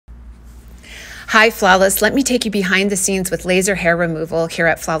Hi, Flawless. Let me take you behind the scenes with laser hair removal here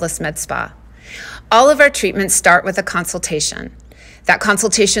at Flawless Med Spa. All of our treatments start with a consultation. That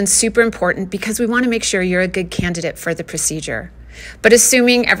consultation is super important because we want to make sure you're a good candidate for the procedure. But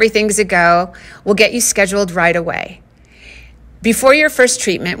assuming everything's a go, we'll get you scheduled right away. Before your first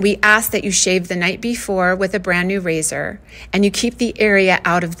treatment, we ask that you shave the night before with a brand new razor and you keep the area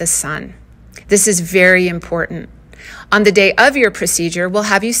out of the sun. This is very important. On the day of your procedure, we'll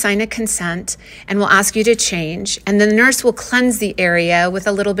have you sign a consent and we'll ask you to change, and the nurse will cleanse the area with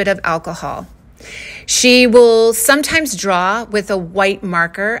a little bit of alcohol. She will sometimes draw with a white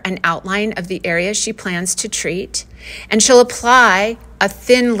marker an outline of the area she plans to treat, and she'll apply a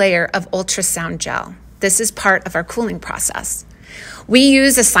thin layer of ultrasound gel. This is part of our cooling process. We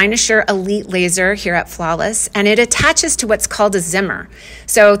use a Cynosure Elite laser here at Flawless, and it attaches to what's called a Zimmer.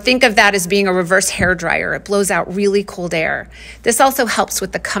 So think of that as being a reverse hair dryer. It blows out really cold air. This also helps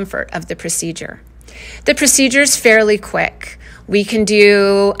with the comfort of the procedure. The procedure is fairly quick. We can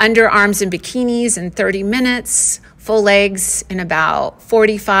do underarms and bikinis in 30 minutes, full legs in about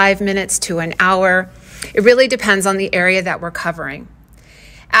 45 minutes to an hour. It really depends on the area that we're covering.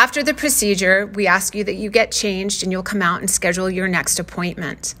 After the procedure, we ask you that you get changed and you'll come out and schedule your next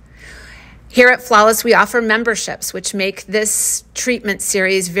appointment. Here at Flawless, we offer memberships, which make this treatment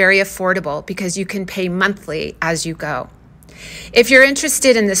series very affordable because you can pay monthly as you go. If you're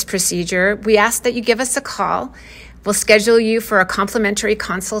interested in this procedure, we ask that you give us a call. We'll schedule you for a complimentary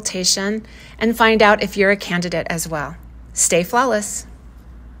consultation and find out if you're a candidate as well. Stay flawless.